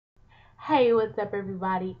Hey, what's up,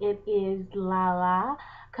 everybody? It is Lala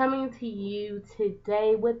coming to you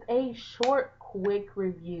today with a short, quick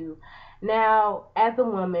review. Now, as a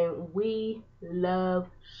woman, we love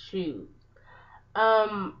shoes.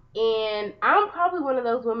 And I'm probably one of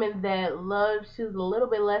those women that love shoes a little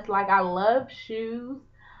bit less. Like, I love shoes,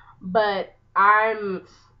 but I'm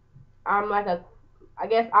like a I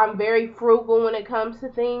guess I'm very frugal when it comes to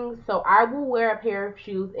things, so I will wear a pair of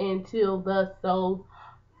shoes until the soles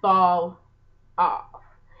fall off.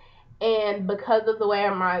 And because of the way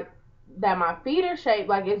my feet are shaped,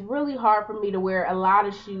 like it's really hard for me to wear a lot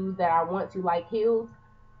of shoes that I want to, like heels.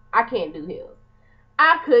 I can't do heels.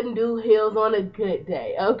 I couldn't do heels on a good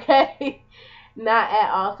day, okay? Not at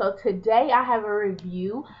all. So today I have a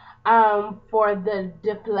review for the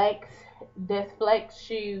Dexflex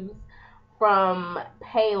shoes from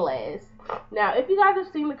Payless. Now, if you guys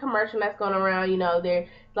have seen the commercial that's going around, they're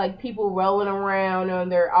like people rolling around on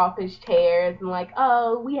their office chairs and like,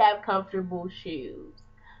 oh, we have comfortable shoes.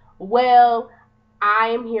 Well, I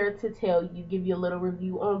am here to give you a little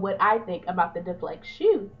review on what I think about the Deflex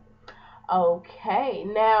shoes. Okay,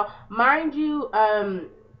 now mind you,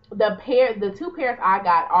 the two pairs I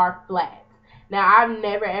got are flats. Now I've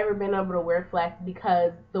never ever been able to wear flats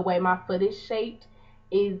because the way my foot is shaped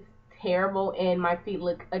is terrible and my feet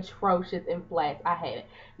look atrocious in flats. I hate it.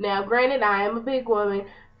 Now, granted, I am a big woman,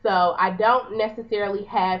 so I don't necessarily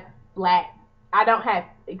have flat. I don't have,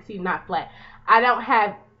 excuse, not flat. I don't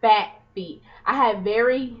have fat feet. I have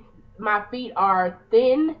my feet are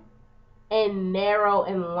thin and narrow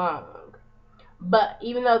and long. But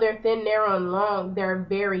even though they're thin, narrow, and long, they're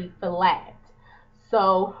very flat.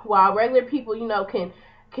 So while regular people,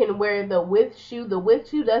 can wear the width shoe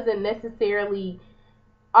doesn't necessarily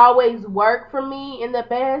always work for me in the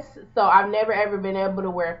best. So I've never ever been able to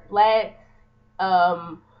wear flats.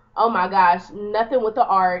 Oh my gosh, nothing with the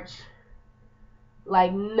arch.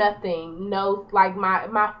 Like nothing. No, like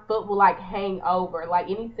my foot will like hang over. Like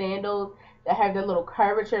any sandals that have the little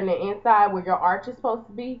curvature in the inside where your arch is supposed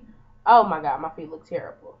to be. Oh my god, my feet look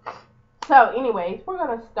terrible. So, anyways, we're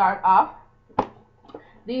gonna start off.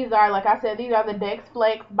 These are, like I said, these are the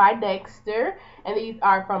Dexflex by Dexter, and these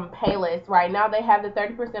are from Payless. Right now, they have the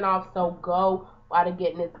 30% off, so go while the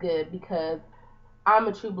getting is good because I'm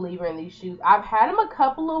a true believer in these shoes. I've had them a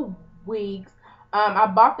couple of weeks. I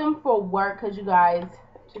bought them for work because you guys,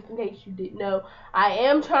 just in case you didn't know, I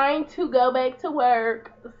am trying to go back to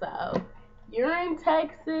work. So, you're in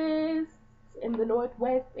Texas, in the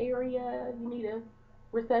Northwest area, you need a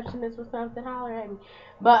receptionist or something, holler at me.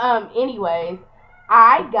 But anyways,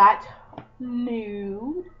 I got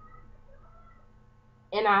nude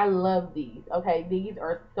and I love these. Okay, these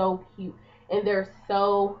are so cute and they're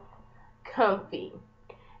so comfy.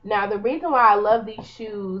 Now the reason why I love these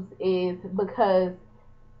shoes is because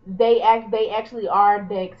they actually are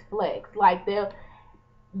Dex Flex. Like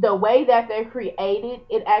the way that they're created,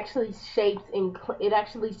 it actually shapes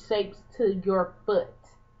to your foot.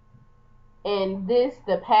 And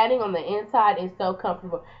the padding on the inside is so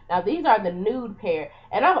comfortable. Now these are the nude pair,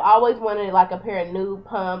 and I've always wanted like a pair of nude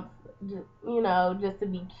pumps, just to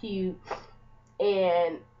be cute.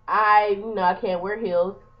 And I can't wear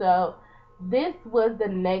heels, so this was the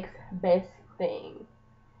next best thing.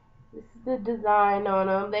 This is the design on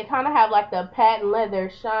them. They kind of have like the patent leather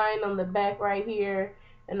shine on the back right here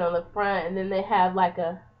and on the front, and then they have like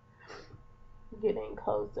a getting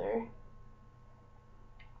closer.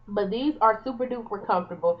 But these are super duper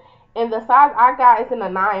comfortable. And the size I got is in a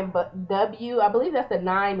 9W. I believe that's a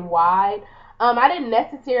 9 wide. I didn't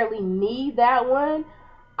necessarily need that one.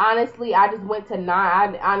 Honestly, I just went to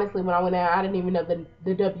 9. Honestly, when I went out, I didn't even know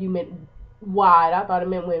the W meant wide. I thought it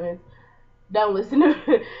meant women's. Don't listen to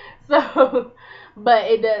it. So, but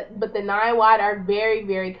it does. But the 9 wide are very,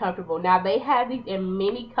 very comfortable. Now they have these in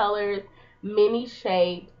many colors, many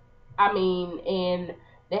shapes. I mean, and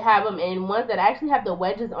they have them in ones that actually have the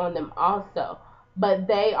wedges on them also. But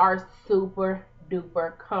they are super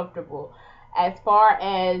duper comfortable. As far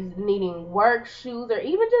as needing work shoes or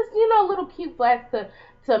even just little cute flats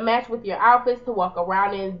to match with your outfits to walk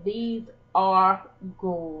around in, these are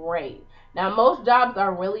great. Now most jobs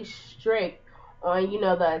are really strict on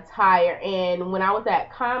the attire, and when I was at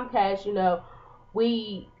Comcast,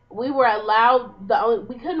 we were allowed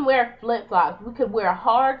we couldn't wear flip flops. We could wear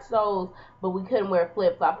hard soles, but we couldn't wear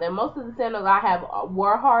flip flops. And most of the sandals I have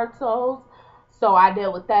were hard soles, so I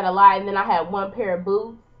dealt with that a lot. And then I had one pair of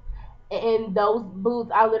boots, and those boots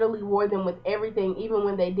I literally wore them with everything, even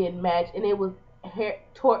when they didn't match, and it was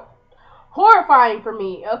horrifying for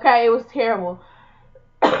me. Okay, it was terrible.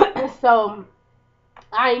 So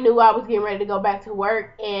I knew I was getting ready to go back to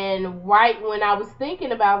work, and right when I was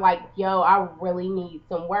thinking about like, yo, I really need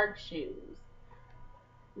some work shoes,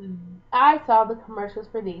 I saw the commercials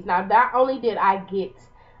for these. Now, not only did I get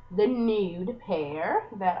the nude pair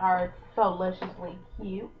that are so lusciously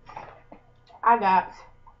cute, I got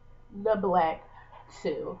the black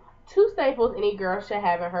too. Two staples any girl should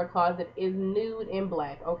have in her closet is nude and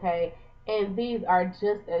black, okay? And these are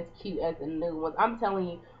just as cute as the new ones. I'm telling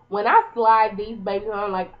you, when I slide these babies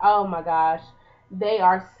on, like, oh my gosh, they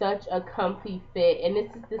are such a comfy fit. And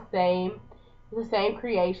this is the same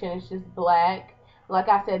creation. It's just black. Like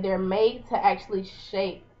I said, they're made to actually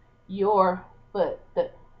shape your foot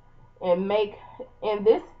and make. And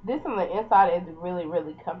this on the inside is really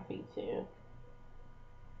really comfy too.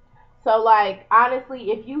 So like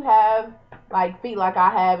honestly, if you have like feet like I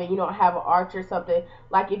have and you don't have an arch or something,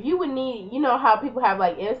 like if you would need, you know how people have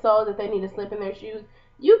like insoles if they need to slip in their shoes,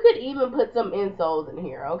 you could even put some insoles in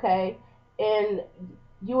here, okay? And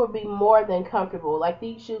you would be more than comfortable. Like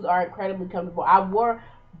these shoes are incredibly comfortable. I wore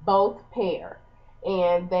both pair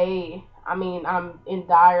and I mean, I'm in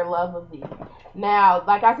dire love of these. Now,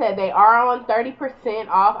 like I said, they are on 30%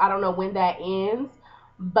 off. I don't know when that ends,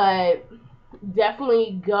 but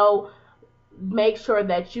definitely go make sure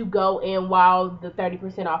that you go in while the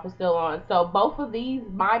 30% off is still on. So both of these,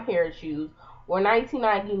 my pair of shoes, were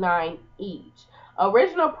 $19.99 each.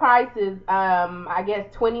 Original price is I guess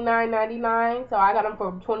 $29.99. So I got them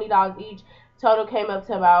for $20 each. Total came up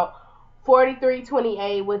to about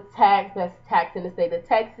 $43.28 with tax. That's tax in the state of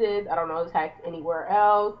Texas. I don't know the tax anywhere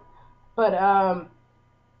else. But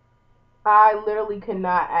I literally could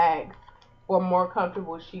not ask for more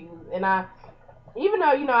comfortable shoes. And I, even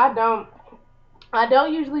though I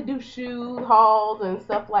don't usually do shoe hauls and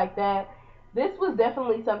stuff like that, this was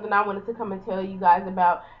definitely something I wanted to come and tell you guys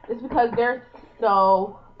about, just because they're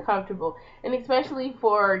so comfortable, and especially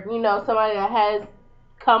for somebody that has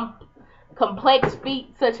com- complex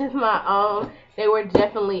feet such as my own, they were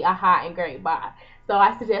definitely a hot and great buy. So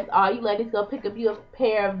I suggest all you ladies go pick up you a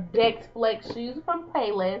pair of Dexflex shoes from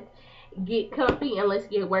Payless, get comfy, and let's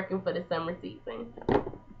get working for the summer season.